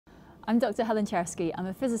I'm Dr. Helen Czerski. I'm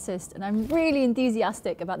a physicist and I'm really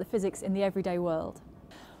enthusiastic about the physics in the everyday world.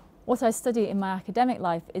 What I study in my academic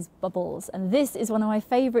life is bubbles, and this is one of my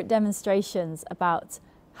favourite demonstrations about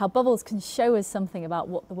how bubbles can show us something about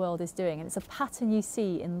what the world is doing, and it's a pattern you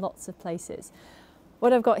see in lots of places.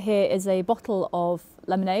 What I've got here is a bottle of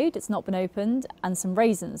lemonade, it's not been opened, and some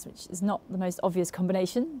raisins, which is not the most obvious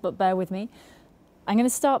combination, but bear with me. I'm going to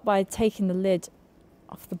start by taking the lid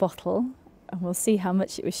off the bottle, and we'll see how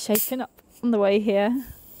much it was shaken up on the way here.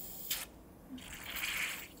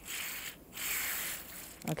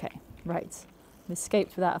 Okay, right, we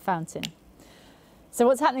escaped without a fountain. So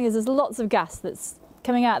what's happening is there's lots of gas that's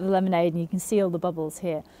coming out of the lemonade, and you can see all the bubbles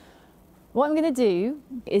here. What I'm going to do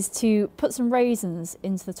is to put some raisins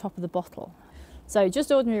into the top of the bottle. So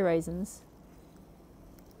just ordinary raisins.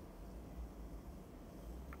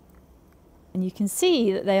 And you can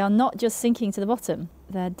see that they are not just sinking to the bottom,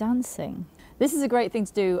 they're dancing. This is a great thing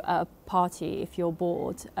to do at a party if you're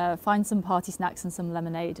bored. Find some party snacks and some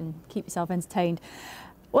lemonade and keep yourself entertained.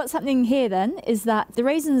 What's happening here then is that the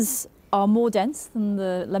raisins are more dense than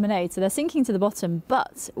the lemonade, so they're sinking to the bottom,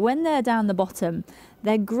 but when they're down the bottom,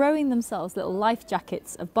 they're growing themselves little life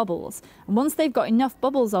jackets of bubbles. And once they've got enough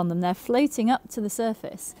bubbles on them, they're floating up to the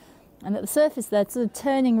surface. And at the surface, they're sort of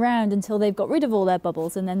turning round until they've got rid of all their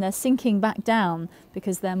bubbles, and then they're sinking back down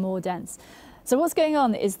because they're more dense. So what's going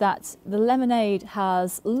on is that the lemonade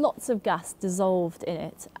has lots of gas dissolved in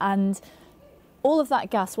it, and all of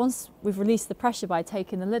that gas, once we've released the pressure by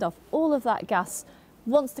taking the lid off, all of that gas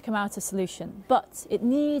wants to come out of solution, but it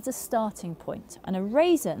needs a starting point. And a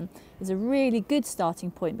raisin is a really good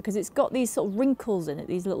starting point because it's got these sort of wrinkles in it,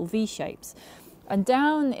 these little V-shapes. And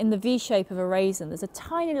down in the V-shape of a raisin, there's a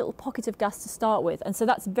tiny little pocket of gas to start with. And so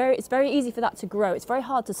it's very easy for that to grow. It's very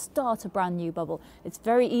hard to start a brand new bubble. It's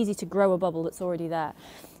very easy to grow a bubble that's already there.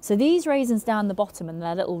 So these raisins down the bottom and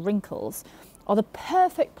their little wrinkles are the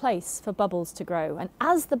perfect place for bubbles to grow. And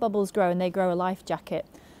as the bubbles grow and they grow a life jacket,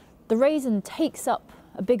 the raisin takes up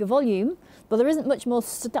a bigger volume, but there isn't much more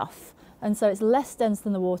stuff. And so it's less dense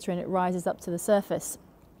than the water and it rises up to the surface.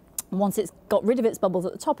 And once it's got rid of its bubbles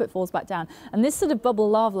at the top, it falls back down. And this sort of bubble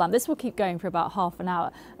lava lamp, this will keep going for about half an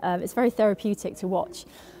hour. It's very therapeutic to watch.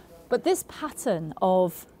 But this pattern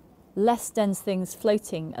of less dense things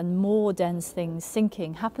floating and more dense things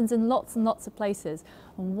sinking happens in lots and lots of places.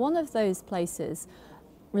 And one of those places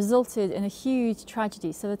resulted in a huge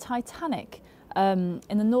tragedy. So the Titanic in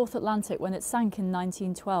the North Atlantic, when it sank in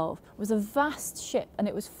 1912, was a vast ship, and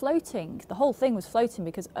it was floating. The whole thing was floating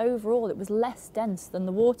because overall it was less dense than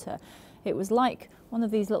the water. It was like one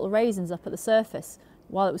of these little raisins up at the surface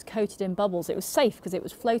while it was coated in bubbles. It was safe because it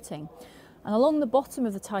was floating. And along the bottom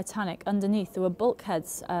of the Titanic, underneath, there were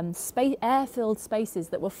bulkheads, air-filled spaces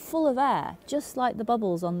that were full of air, just like the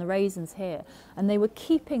bubbles on the raisins here. And they were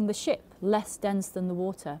keeping the ship less dense than the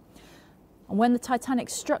water. And when the Titanic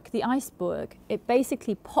struck the iceberg, it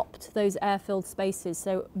basically popped those air-filled spaces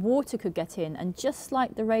so water could get in. And just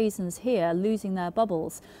like the raisins here losing their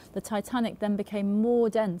bubbles, the Titanic then became more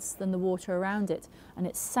dense than the water around it, and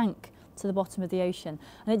it sank to the bottom of the ocean.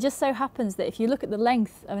 And it just so happens that if you look at the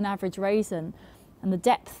length of an average raisin and the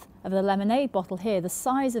depth of the lemonade bottle here, the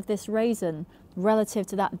size of this raisin relative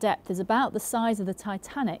to that depth is about the size of the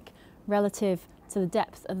Titanic relative to the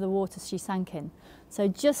depth of the water she sank in. So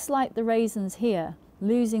just like the raisins here,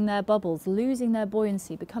 losing their bubbles, losing their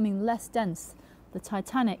buoyancy, becoming less dense, the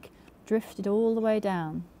Titanic drifted all the way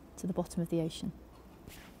down to the bottom of the ocean.